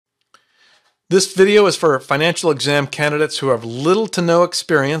This video is for financial exam candidates who have little to no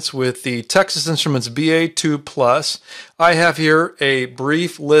experience with the Texas Instruments BA2+. I have here a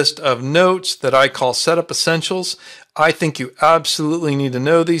brief list of notes that I call setup essentials. I think you absolutely need to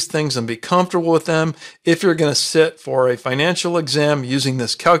know these things and be comfortable with them if you're going to sit for a financial exam using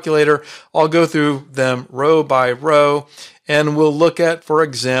this calculator. I'll go through them row by row, and we'll look at, for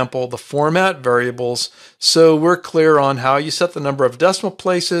example, the format variables so we're clear on how you set the number of decimal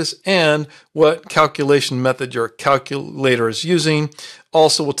places and what calculation method your calculator is using.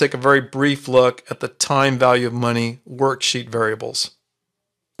 Also, we'll take a very brief look at the time value of money worksheet variables.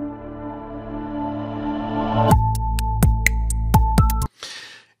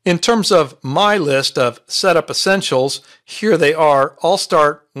 In terms of my list of setup essentials, here they are. I'll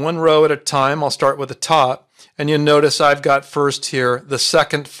start one row at a time. I'll start with the top. And you'll notice I've got first here the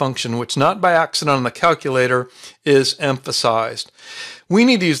second function, which not by accident on the calculator is emphasized. We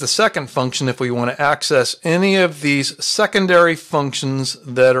need to use the second function if we want to access any of these secondary functions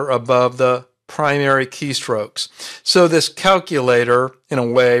that are above the primary keystrokes. So this calculator, in a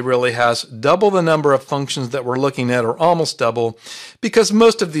way, really has double the number of functions that we're looking at, or almost double, because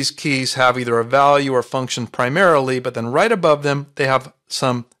most of these keys have either a value or function primarily, but then right above them, they have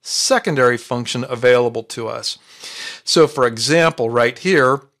some secondary function available to us. So for example, right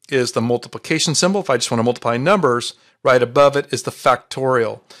here is the multiplication symbol. If I just want to multiply numbers, right above it is the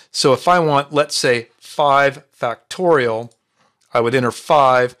factorial. So if I want, let's say, 5 factorial, I would enter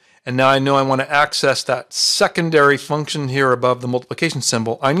 5, and now I know I want to access that secondary function here above the multiplication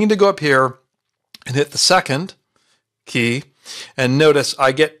symbol. I need to go up here and hit the second key, and notice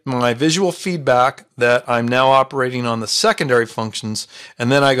I get my visual feedback that I'm now operating on the secondary functions,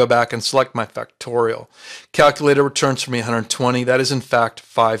 and then I go back and select my factorial. Calculator returns for me 120. That is in fact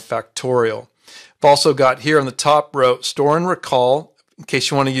 5 factorial. I've also got here in the top row store and recall. In case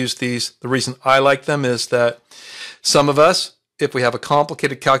you want to use these, the reason I like them is that some of us, if we have a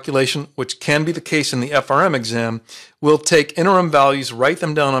complicated calculation, which can be the case in the FRM exam, we'll take interim values, write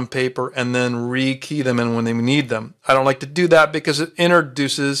them down on paper, and then rekey them in when we need them. I don't like to do that because it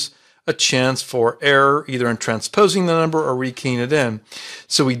introduces a chance for error, either in transposing the number or rekeying it in.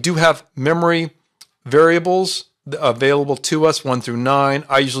 So we do have memory variables available to us, 1 through 9.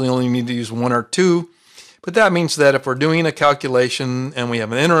 I usually only need to use 1 or 2. But that means that if we're doing a calculation and we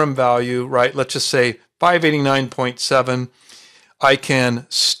have an interim value, right, let's just say 589.7, I can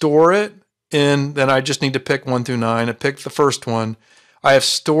store it in, then I just need to pick 1 through 9. I pick the first one. I have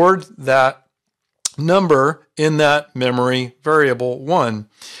stored that number in that memory variable 1.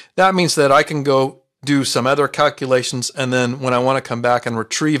 That means that I can go do some other calculations, and then when I want to come back and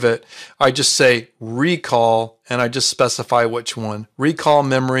retrieve it, I just say recall, and I just specify which one. Recall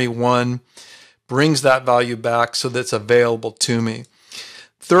memory 1 brings that value back so that it's available to me.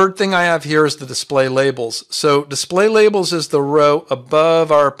 Third thing I have here is the display labels. So display labels is the row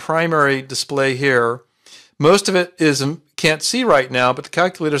above our primary display here. Most of it is can't see right now, but the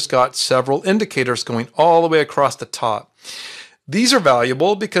calculator's got several indicators going all the way across the top. These are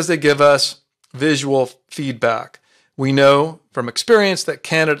valuable because they give us visual feedback. We know from experience that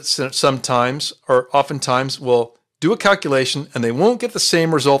candidates sometimes or oftentimes will do a calculation and they won't get the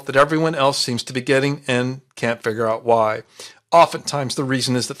same result that everyone else seems to be getting and can't figure out why. Oftentimes the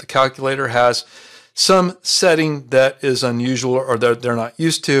reason is that the calculator has some setting that is unusual or that they're not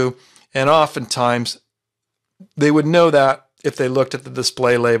used to, and oftentimes they would know that if they looked at the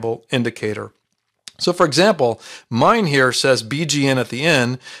display label indicator. So for example, mine here says BGN at the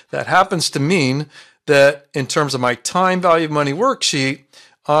end. That happens to mean that in terms of my time value of money worksheet,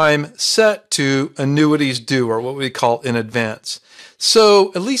 I'm set to annuities due, or what we call in advance.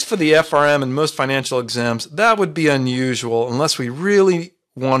 So at least for the FRM and most financial exams, that would be unusual unless we really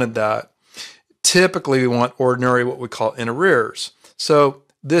wanted that. Typically, we want ordinary, what we call in arrears. So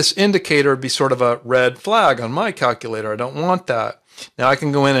this indicator would be sort of a red flag on my calculator. I don't want that. Now I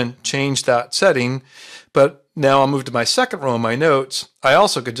can go in and change that setting, but now I'll move to my second row in my notes. I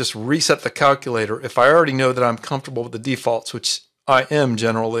also could just reset the calculator if I already know that I'm comfortable with the defaults, which I am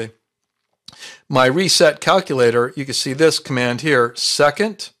generally. My reset calculator, you can see this command here,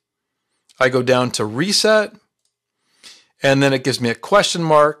 second, I go down to reset, and then it gives me a question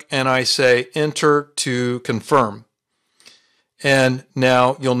mark, and I say enter to confirm. And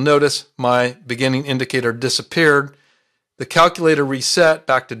now you'll notice my beginning indicator disappeared. The calculator reset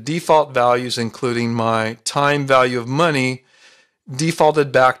back to default values, including my time value of money,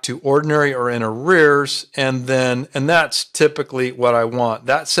 defaulted back to ordinary or in arrears, and that's typically what I want.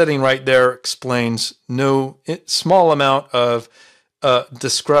 That setting right there explains no small amount of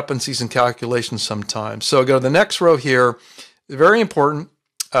discrepancies in calculations sometimes. So I go to the next row here. Very important,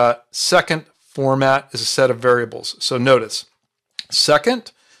 second format is a set of variables. So notice,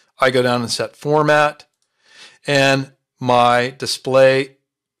 second, I go down and set format, and my display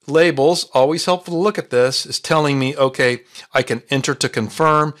labels, always helpful to look at this, is telling me, okay, I can enter to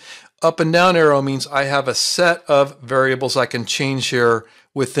confirm. Up and down arrow means I have a set of variables I can change here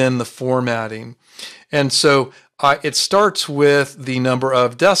within the formatting. And so it starts with the number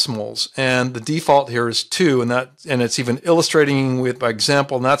of decimals, and the default here is 2, and it's even illustrating with my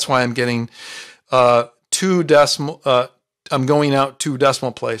example, and that's why I'm getting I'm going out 2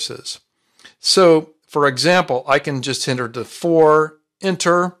 decimal places. So for example, I can just enter to 4,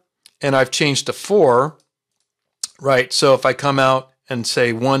 enter, and I've changed to 4, right? So if I come out and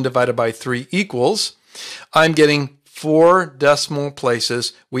say 1 divided by 3 equals, I'm getting 4 decimal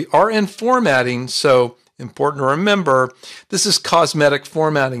places. We are in formatting, so important to remember, this is cosmetic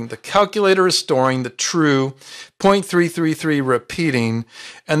formatting. The calculator is storing the true 0.333 repeating,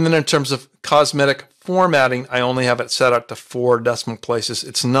 and then in terms of cosmetic formatting, I only have it set up to 4 decimal places.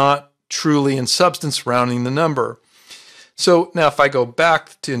 It's not truly in substance rounding the number. So now if I go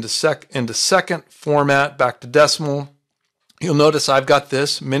back into second format, back to decimal, you'll notice I've got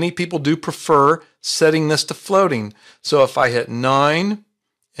this. Many people do prefer setting this to floating. So if I hit 9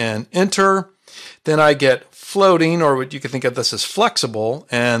 and enter, then I get floating, or what you can think of this as flexible.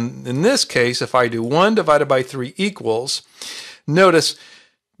 And in this case, if I do 1 divided by 3 equals, notice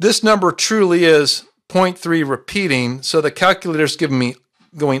this number truly is 0.3 repeating. So the calculator's giving me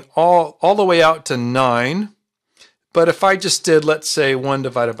going all the way out to 9. But if I just did, let's say 1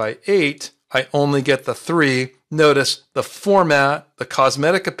 divided by 8, I only get the 3. Notice the format, the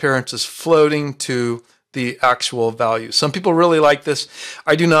cosmetic appearance is floating to the actual value. Some people really like this.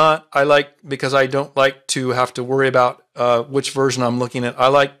 I do not. Because I don't like to have to worry about which version I'm looking at. I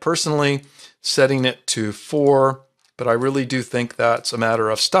like personally setting it to 4, but I really do think that's a matter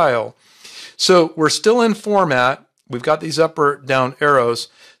of style. So we're still in format. We've got these up or down arrows.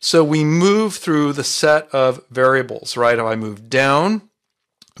 So we move through the set of variables, right? If I move down,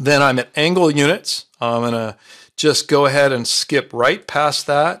 then I'm at angle units. I'm going to just go ahead and skip right past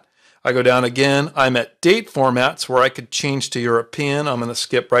that. I go down again. I'm at date formats where I could change to European. I'm going to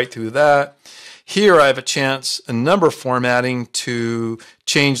skip right through that. Here I have a chance in number formatting to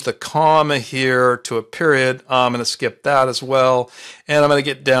change the comma here to a period. I'm going to skip that as well. And I'm going to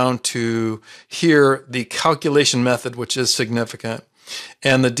get down to here, the calculation method, which is significant.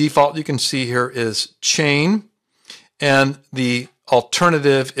 And the default you can see here is chain, and the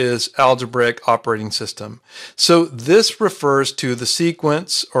alternative is algebraic operating system. So this refers to the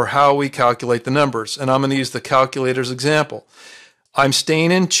sequence or how we calculate the numbers. And I'm going to use the calculator's example. I'm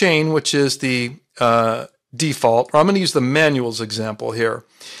staying in chain, which is the default, or I'm going to use the manual's example here.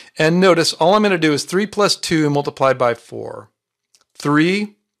 And notice all I'm going to do is 3 plus 2 multiplied by 4.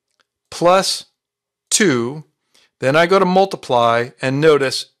 3 plus 2. Then I go to multiply, and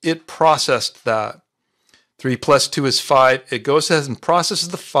notice it processed that. 3 plus 2 is 5. It goes ahead and processes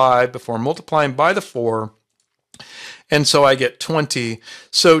the 5 before multiplying by the 4. And so I get 20.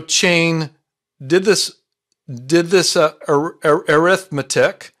 So chain did this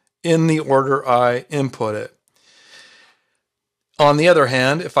arithmetic in the order I input it. On the other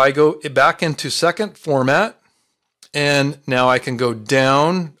hand, if I go back into second format, and now I can go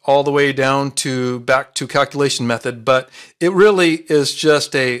down all the way down to back to calculation method, but it really is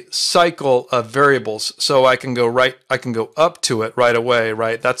just a cycle of variables. So I can go up to it right away,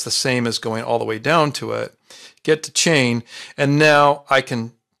 right? That's the same as going all the way down to it. Get to chain, and now I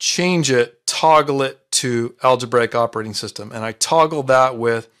can change it, toggle it to algebraic operating system. And I toggle that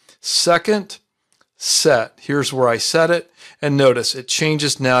with second set. Here's where I set it. And notice it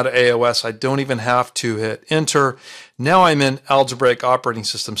changes now to AOS. I don't even have to hit enter. Now I'm in algebraic operating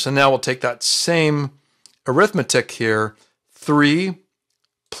system. So now we'll take that same arithmetic here, 3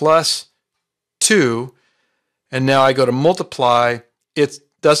 plus 2, and now I go to multiply. It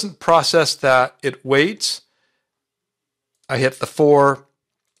doesn't process that. It waits. I hit the 4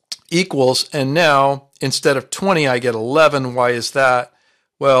 equals, and now instead of 20, I get 11. Why is that?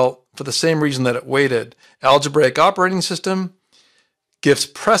 Well, for the same reason that it waited. Algebraic operating system gives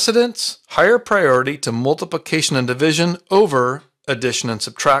precedence, higher priority to multiplication and division over addition and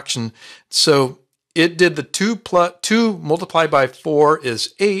subtraction. So it did the 2 multiplied by 4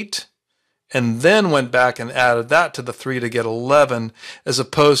 is 8, and then went back and added that to the 3 to get 11, as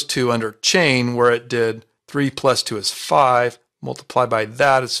opposed to under chain where it did 3 plus 2 is 5, multiplied by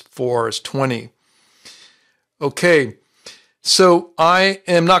that is 4 is 20. Okay. So I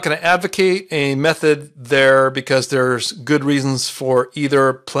am not going to advocate a method there because there's good reasons for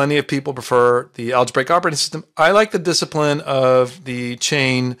either. Plenty of people prefer the algebraic operating system. I like the discipline of the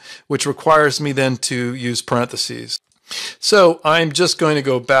chain, which requires me then to use parentheses. So I'm just going to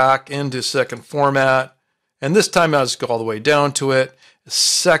go back into second format, and this time I'll just go all the way down to it.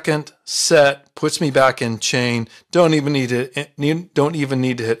 Second set puts me back in chain. Don't even need to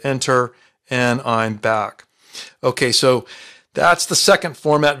hit enter, and I'm back. Okay, so that's the second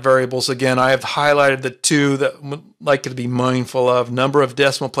format variables. Again, I have highlighted the two that I would like you to be mindful of. Number of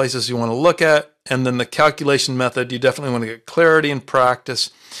decimal places you want to look at, and then the calculation method. You definitely want to get clarity and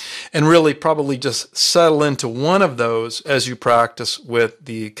practice, and really probably just settle into one of those as you practice with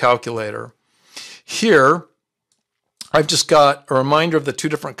the calculator. Here, I've just got a reminder of the two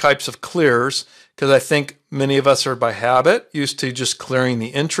different types of clears, because I think many of us are by habit used to just clearing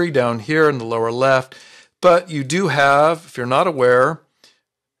the entry down here in the lower left. But you do have, if you're not aware,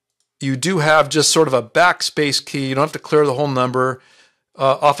 you do have just sort of a backspace key. You don't have to clear the whole number.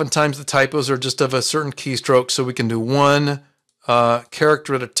 Oftentimes the typos are just of a certain keystroke, so we can do one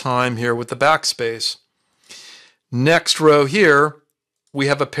character at a time here with the backspace. Next row here, we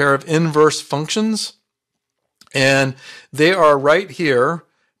have a pair of inverse functions, and they are right here.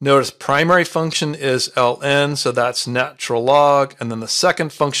 Notice primary function is ln, so that's natural log, and then the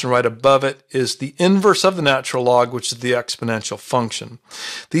second function right above it is the inverse of the natural log, which is the exponential function.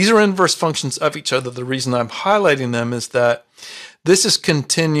 These are inverse functions of each other. The reason I'm highlighting them is that this is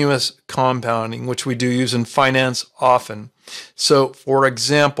continuous compounding, which we do use in finance often. So, for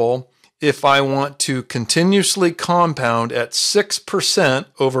example, if I want to continuously compound at 6%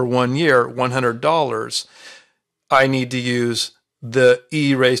 over 1 year, $100, I need to use the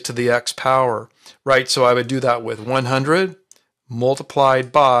e raised to the x power, right? So I would do that with 100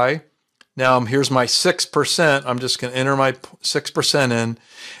 multiplied by, now here's my 6%, I'm just going to enter my 6% in,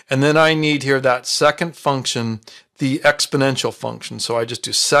 and then I need here that second function, the exponential function. So I just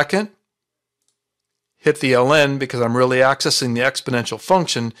do second, hit the ln because I'm really accessing the exponential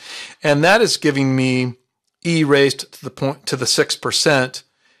function, and that is giving me e raised to the 6%.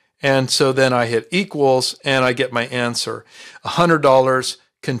 And so then I hit equals and I get my answer. $100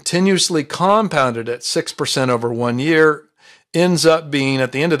 continuously compounded at 6% over 1 year ends up being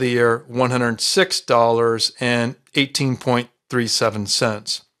at the end of the year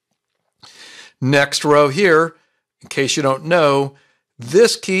 $106.18.37. Next row here, in case you don't know,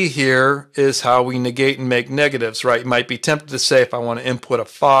 this key here is how we negate and make negatives, right? You might be tempted to say, if I want to input a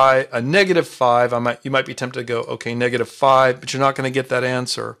 -5, you might be tempted to go, okay, -5, but you're not going to get that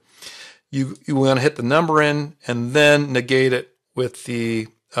answer. You want to hit the number in and then negate it with the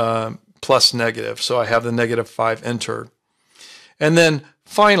plus negative. So I have the -5 entered. And then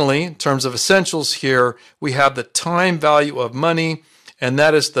finally, in terms of essentials here, we have the time value of money, and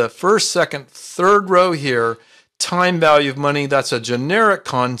that is the first, second, third row here. Time value of money, that's a generic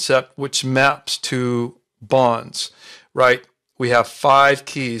concept which maps to bonds, right? We have 5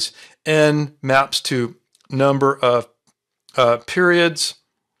 keys. N maps to number of periods.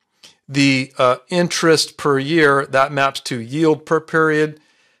 The interest per year, that maps to yield per period.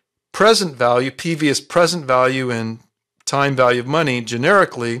 Present value, PV is present value, and time value of money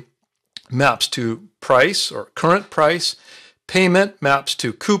generically maps to price or current price. Payment maps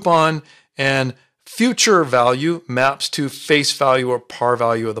to coupon, and future value maps to face value or par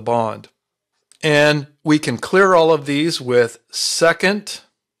value of the bond. And we can clear all of these with second,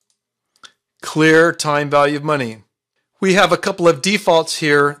 clear time value of money. We have a couple of defaults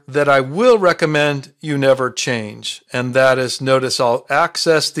here that I will recommend you never change, and that is, notice I'll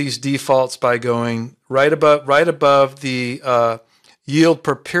access these defaults by going right above the yield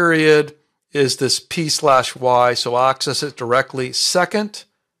per period is this P/Y, so I'll access it directly. Second,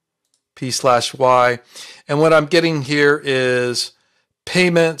 P/Y, and what I'm getting here is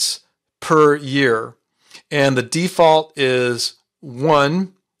payments per year, and the default is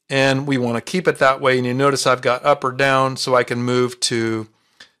 1. And we want to keep it that way. And you notice I've got up or down, so I can move to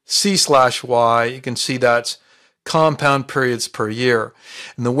C/Y. You can see that's compound periods per year.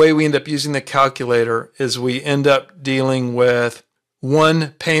 And the way we end up using the calculator is we end up dealing with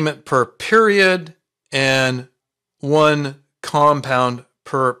 1 payment per period and 1 compound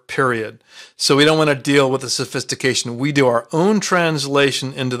per period. So we don't want to deal with the sophistication. We do our own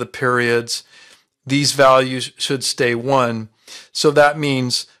translation into the periods. These values should stay 1. So that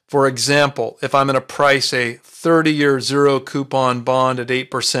means, for example, if I'm going to price a 30-year zero coupon bond at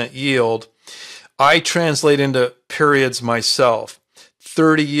 8% yield, I translate into periods myself.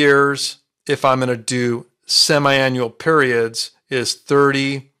 30 years, if I'm going to do semi-annual periods, is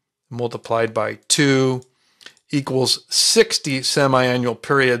 30 multiplied by 2 equals 60 semi-annual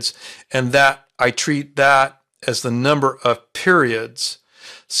periods, and that I treat that as the number of periods.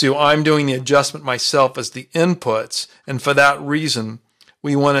 So I'm doing the adjustment myself as the inputs, and for that reason,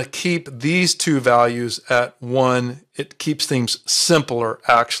 we want to keep these two values at 1. It keeps things simpler,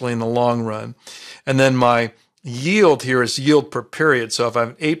 actually, in the long run. And then my yield here is yield per period. So if I have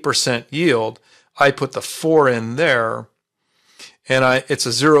an 8% yield, I put the 4 in there, and it's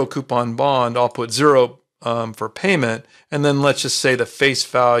a 0 coupon bond. I'll put 0 for payment, and then let's just say the face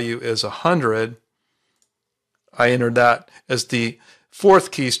value is 100. I entered that as the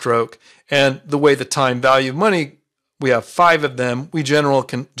 4th keystroke, and the way the time value of money, we have 5 of them. We generally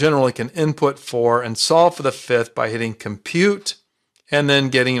can input 4 and solve for the 5th by hitting compute and then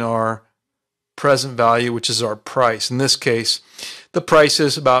getting our present value, which is our price. In this case, the price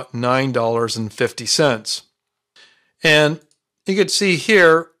is about $9.50. And you can see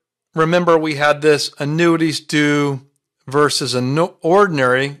here, remember we had this annuities due versus an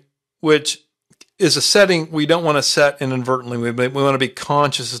ordinary, which is a setting we don't want to set inadvertently. We want to be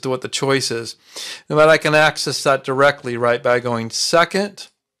conscious as to what the choice is. But I can access that directly, right, by going second.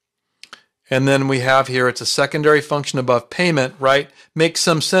 And then we have here, it's a secondary function above payment, right? Makes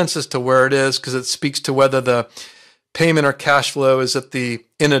some sense as to where it is because it speaks to whether the payment or cash flow is at the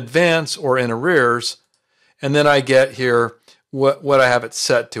in advance or in arrears. And then I get here what I have it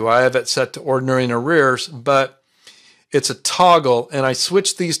set to. I have it set to ordinary and arrears, but it's a toggle, and I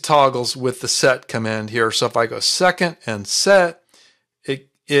switch these toggles with the set command here. So if I go second and set,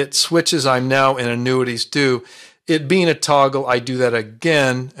 it switches. I'm now in annuities due. It being a toggle, I do that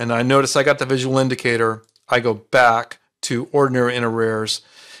again, and I notice I got the visual indicator. I go back to ordinary and arrears,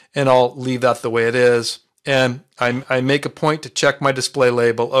 and I'll leave that the way it is. And I make a point to check my display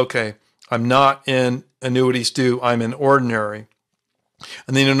label. Okay, I'm not in annuities due, I'm in ordinary.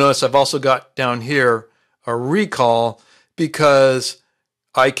 And then you'll notice I've also got down here a recall, because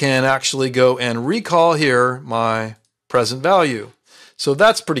I can actually go and recall here my present value. So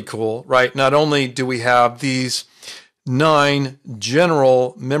that's pretty cool, right? Not only do we have these 9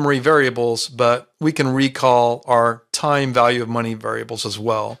 general memory variables, but we can recall our time value of money variables as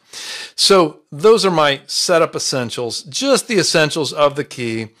well. So those are my setup essentials, just the essentials of the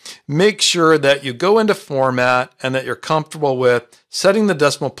key. Make sure that you go into format and that you're comfortable with setting the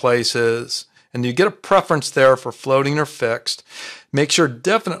decimal places, and you get a preference there for floating or fixed. Make sure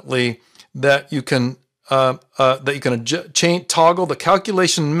definitely that you can toggle the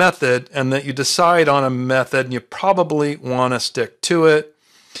calculation method, and that you decide on a method, and you probably want to stick to it.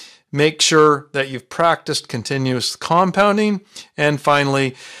 Make sure that you've practiced continuous compounding. And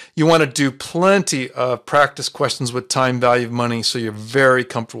finally, you want to do plenty of practice questions with time value of money so you're very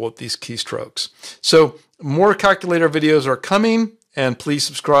comfortable with these keystrokes. So more calculator videos are coming, and please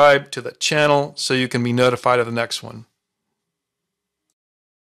subscribe to the channel so you can be notified of the next one.